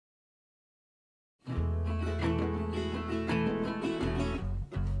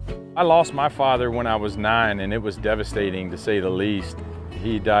I lost my father when I was 9, and it was devastating to say the least.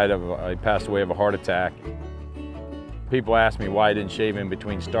 He passed away of a heart attack. People ask me why I didn't shave in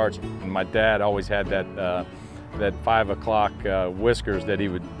between starts. And my dad always had that 5 o'clock whiskers that he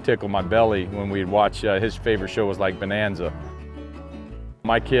would tickle my belly when we'd watch. His favorite show was like Bonanza.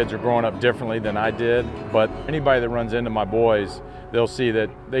 My kids are growing up differently than I did, but anybody that runs into my boys, they'll see that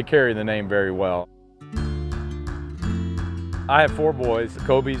they carry the name very well. I have 4 boys.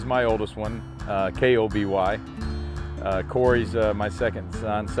 Kobe's my oldest one, K-O-B-Y. Corey's my second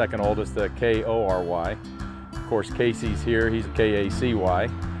son, second oldest, K-O-R-Y. Of course, Kacy's here, he's K-A-C-Y.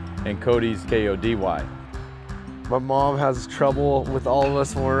 And Kody's K-O-D-Y. My mom has trouble with all of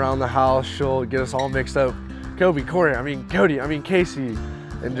us when we're around the house. She'll get us all mixed up. Kobe, Corey, Kody, Kacy.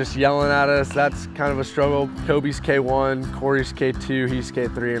 And just yelling at us, that's kind of a struggle. Kobe's K1, Corey's K2, he's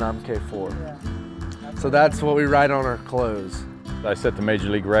K3, and I'm K4. Yeah. So that's what we write on our clothes. I set the Major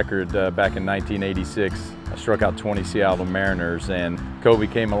League record back in 1986. I struck out 20 Seattle Mariners, and Kobe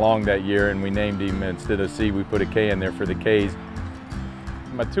came along that year, and we named him, instead of C, we put a K in there for the K's.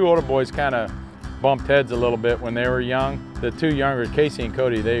 My 2 older boys kind of bumped heads a little bit when they were young. The 2 younger, Kacy and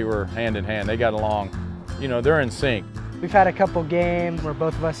Kody, they were hand in hand. They got along. You know, they're in sync. We've had a couple games where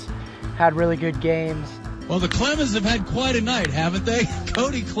both of us had really good games. Well, the Clemens have had quite a night, haven't they?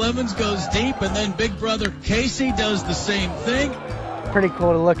 Cody Clemens goes deep, and then big brother Kacy does the same thing. Pretty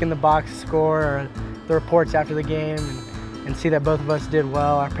cool to look in the box score or the reports after the game and see that both of us did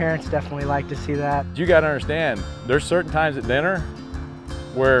well. Our parents definitely like to see that. You got to understand, there's certain times at dinner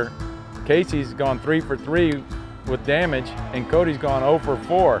where Kacy's gone 3 for 3 with damage, and Kody's gone 0 for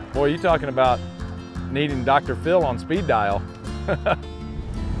 4. Boy, you're talking about needing Dr. Phil on speed dial.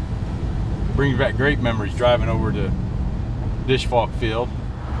 Brings back great memories driving over to Dishfalk Field.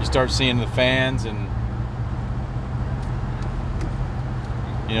 You start seeing the fans and,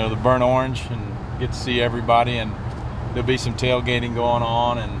 you know, the burnt orange, and get to see everybody, and there'll be some tailgating going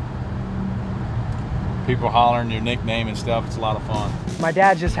on and people hollering your nickname and stuff. It's a lot of fun. My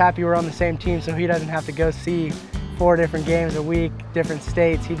dad's just happy we're on the same team, so he doesn't have to go see 4 different games a week, different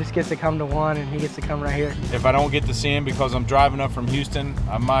states. He just gets to come to one, and he gets to come right here. If I don't get to see him because I'm driving up from Houston,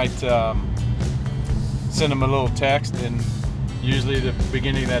 I might send him a little text, and usually the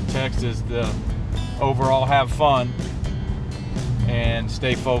beginning of that text is the overall have fun and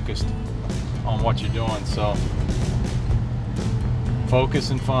stay focused on what you're doing. So focus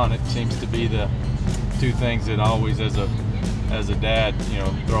and fun, it seems to be the 2 things that always, as a dad, you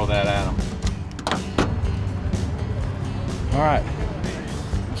know, throw that at them. All right,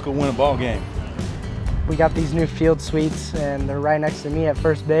 let's go win a ball game. We got these new field suites, and they're right next to me at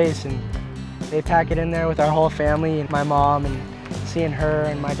first base, and they pack it in there with our whole family, and my mom, and seeing her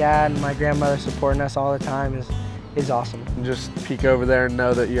and my dad and my grandmother supporting us all the time is awesome. And just peek over there and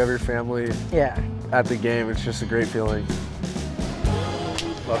know that you have your family at the game. It's just a great feeling.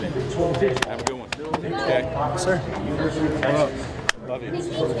 Love you. Have a good one. Okay. Sir. Love you.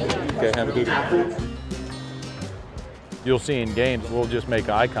 Okay, have a good one. You'll see in games, we'll just make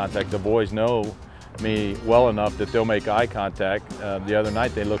eye contact. The boys know me well enough that they'll make eye contact. The other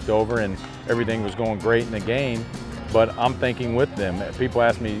night they looked over and everything was going great in the game, but I'm thinking with them. People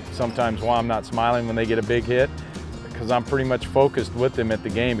ask me sometimes why I'm not smiling when they get a big hit, because I'm pretty much focused with them at the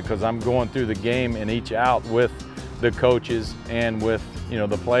game, because I'm going through the game and each out with the coaches and with, you know,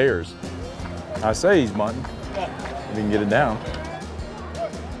 the players. I say he's bunting, if he can get it down.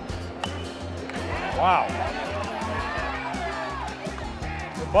 Wow.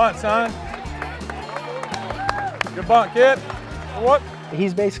 Good bunt, son. Good bunt, kid. What?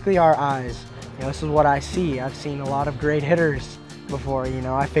 He's basically our eyes. You know, this is what I see. I've seen a lot of great hitters before. You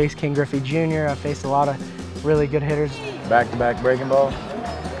know, I faced King Griffey Jr. I faced a lot of really good hitters. Back-to-back breaking ball.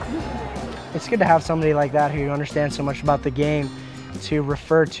 It's good to have somebody like that who understands so much about the game to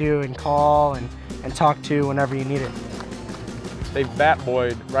refer to and call and talk to whenever you need it. They've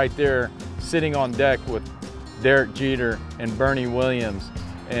bat-boyed right there, sitting on deck with Derek Jeter and Bernie Williams,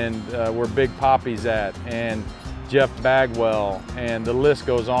 and where Big Poppy's at, and Jeff Bagwell, and the list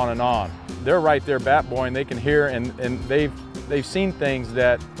goes on and on. They're right there bat-boying. They can hear, and they've seen things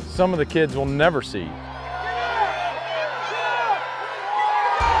that some of the kids will never see.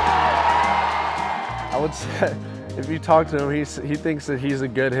 I would say, if you talk to him, he thinks that he's a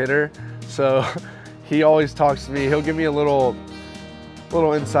good hitter, so he always talks to me. He'll give me a little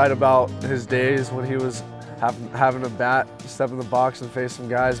insight about his days when he was having a bat, step in the box and face some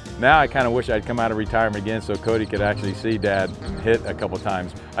guys. Now I kind of wish I'd come out of retirement again so Kody could actually see Dad hit a couple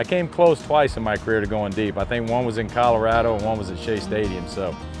times. I came close twice in my career to going deep. I think one was in Colorado and one was at Shea Stadium.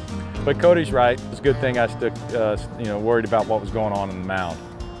 So, but Kody's right. It's a good thing I stuck, worried about what was going on in the mound.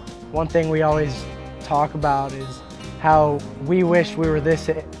 one thing we always talk about is how we wish we were this,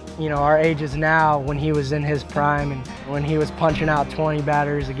 our ages now when he was in his prime and when he was punching out 20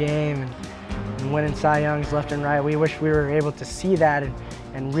 batters a game and winning Cy Youngs left and right. We wish we were able to see that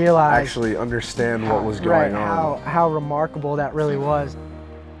and realize, actually understand what was going on. How remarkable that really was.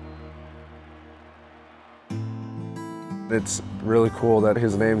 It's really cool that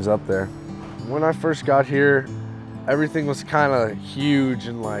his name's up there. When I first got here, everything was kind of huge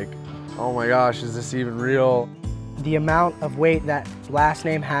and like, oh my gosh, is this even real? The amount of weight that last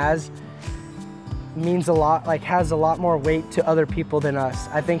name has means a lot, has a lot more weight to other people than us.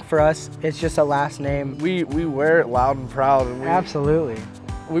 I think for us, it's just a last name. We wear it loud and proud. And Absolutely.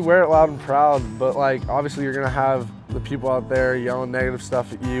 We wear it loud and proud, but obviously you're gonna have the people out there yelling negative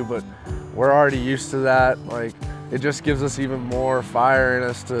stuff at you, but we're already used to that. It just gives us even more fire in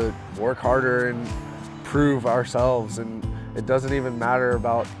us to work harder and prove ourselves, and it doesn't even matter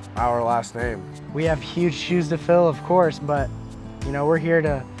about our last name. We have huge shoes to fill, of course, but we're here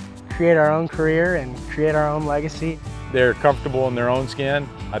to create our own career and create our own legacy. They're comfortable in their own skin.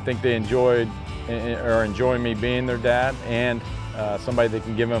 I think they are enjoying me being their dad and somebody that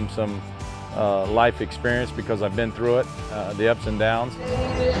can give them some life experience because I've been through it, the ups and downs.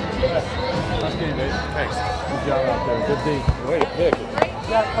 Nice game, baby. Thanks. Good job out there. Good D. Wait, Vic.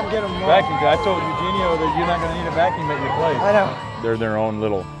 Yeah, come get them. Vacuum. I told Eugenio that you're not going to need a vacuum at your place. I know. They're their own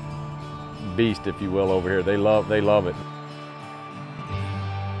little beast, if you will, over here. They love it.